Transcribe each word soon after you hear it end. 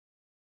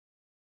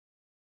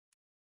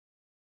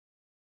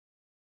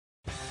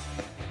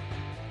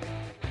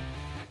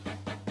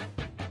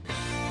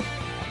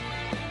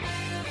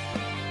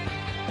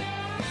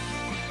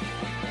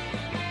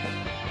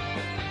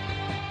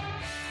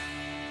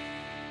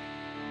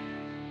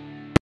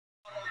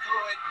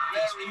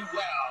very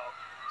well.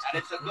 And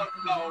it's a good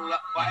goal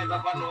by the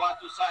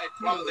Vanuatu side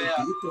from there.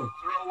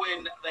 Throw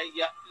in, they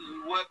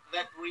work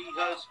that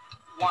rehearsed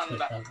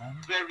one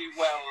very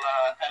well,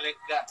 Alec.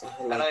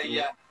 And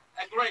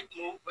a great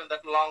move and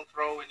that long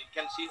throw, and you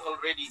can see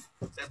already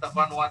that the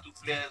Vanuatu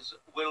players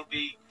will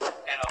be,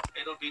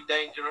 it'll be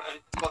dangerous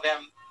for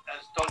them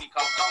as Tony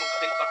Kaltong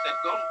thinks of that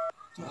goal.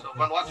 So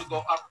Vanuatu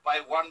go up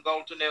by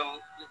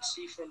 1-0. Let's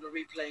see from the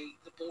replay.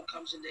 The ball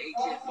comes in the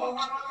 80th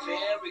box.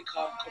 Very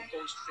calm,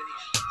 composed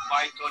finish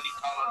by Tony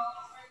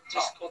Kaltong.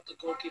 Just caught the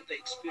goalkeeper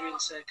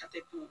experience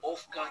Katepu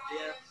off guard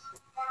there.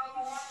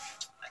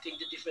 I think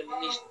the defender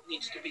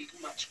needs to be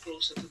much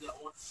closer to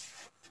that one.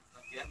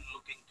 Again,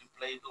 looking to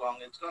play it long.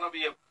 It's going to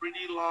be a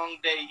pretty long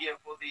day here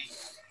for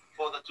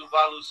the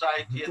Tuvalu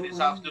side here this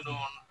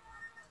afternoon.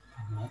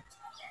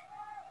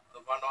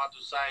 The Vanuatu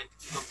side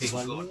looking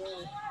good.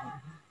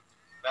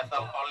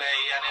 Bethel Ole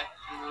and it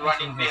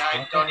running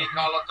behind Tony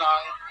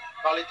Kaltong.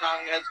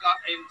 Kaltong has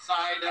got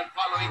inside and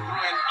following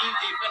through an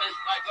easy finish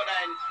by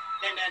Godain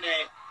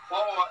Tenene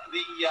for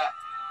the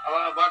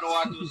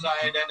Vanuatu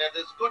side, and it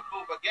is good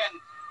move again.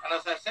 And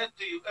as I said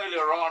to you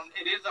earlier on,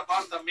 it is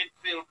about the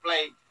midfield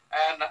play,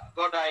 and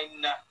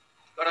Godain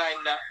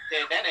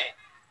Tenene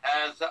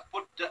has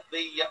put the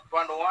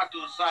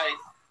Vanuatu side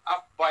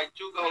up by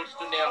 2-0.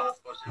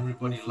 Of course,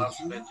 everybody loves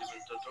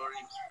Benjamin Totori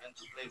and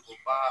to play for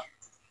Ba,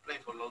 play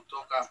for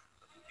Lautoka.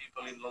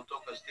 People in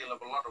Lautoka still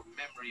have a lot of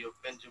memory of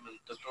Benjamin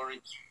Totori.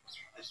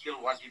 They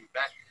still want him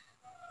back.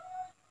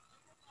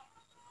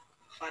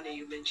 Funny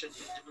you mentioned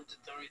Benjamin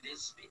Totori.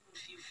 There's been a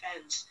few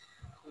fans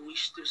who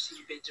wish to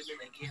see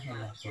Benjamin again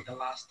for the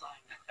last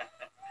time.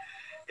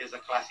 He's a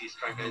classy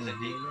striker,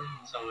 isn't he?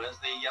 So as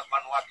the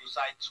Vanuatu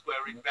side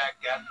squaring back,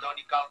 and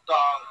Tony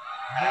Kaltong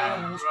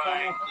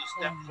trying to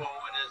step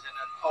forward as in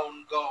an own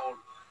goal.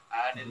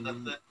 And in the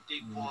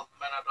 34th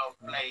minute of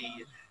play,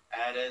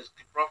 it is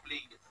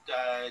probably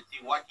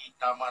Tiwaki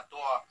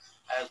Tamatoa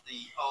as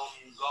the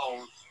own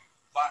goal.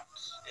 But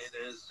it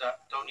is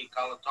Tony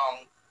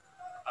Kaltong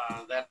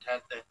that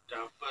had that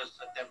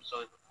first attempt, so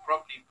it will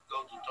probably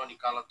go to Tony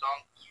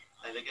Kaltong,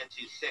 and he gets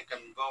his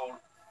second goal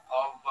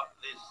of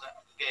this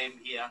game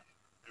here.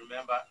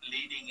 Remember,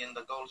 leading in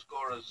the goal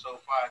scorers so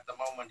far at the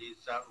moment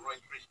is Roy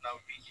Krishna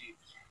Fiji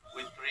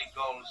with 3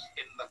 goals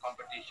in the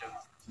competition.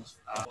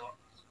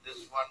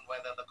 This one,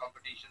 whether the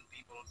competition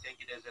people take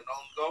it as an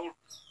own goal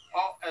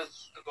or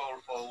as a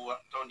goal for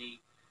Tony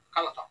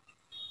Kaltong.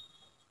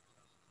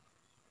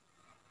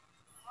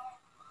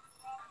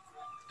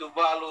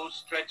 Tuvalu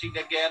stretching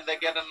again. They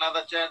get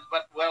another chance,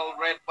 but well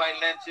read by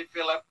Nancy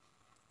Phillip.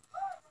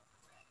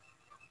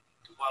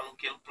 Tuvalu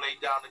kill play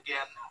down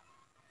again.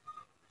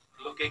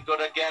 Looking good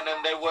again,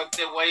 and they work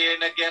their way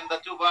in again. The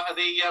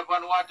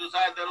Vanuatu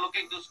side, they're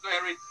looking to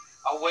square it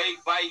away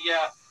by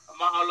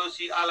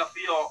Mahalosi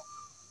Alafio.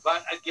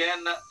 But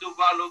again,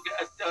 Tuvalu,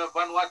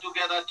 Vanuatu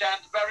get a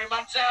chance. Barry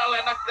Mansell,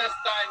 and this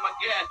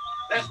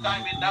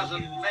time it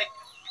doesn't make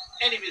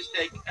any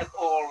mistake at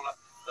all.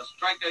 The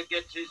striker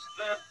gets his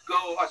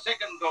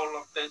second goal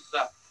of this,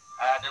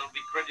 and it'll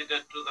be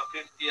credited to the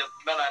 50th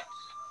minute.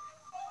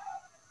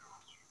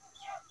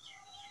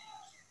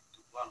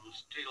 Tuvalu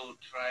still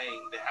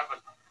trying.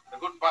 The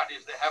good part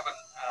is they haven't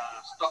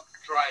stopped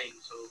trying,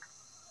 so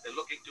they're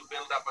looking to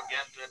build up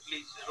again to at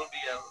least, it'll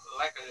be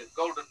like a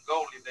golden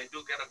goal if they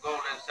do get a goal.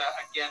 As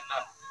again,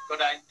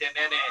 Godain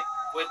Tenene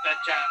with the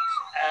chance,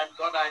 and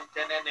Godain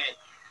Tenene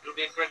will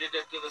be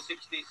credited to the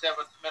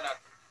 67th minute.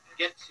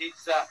 Gets his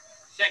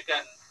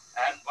second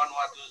and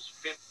Vanuatu's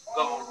 5th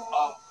goal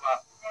of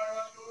that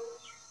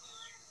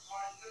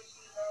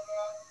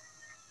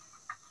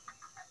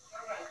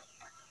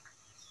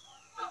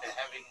they're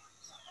having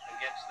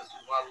against the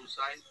Tuvalu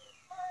side.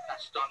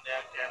 Touched on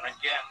that, and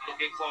again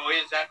looking for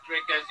his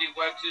hat-trick as he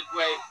works his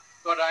way.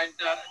 Godain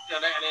and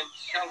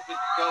himself with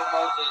Joe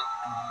Moses.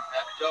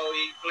 And Joe,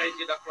 he plays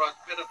it across.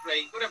 Better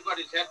play. He could have got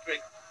his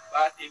hat-trick,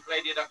 but he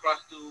played it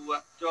across to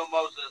Joe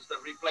Moses, the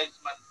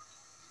replacement.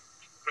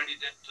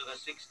 Credited to the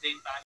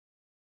 69th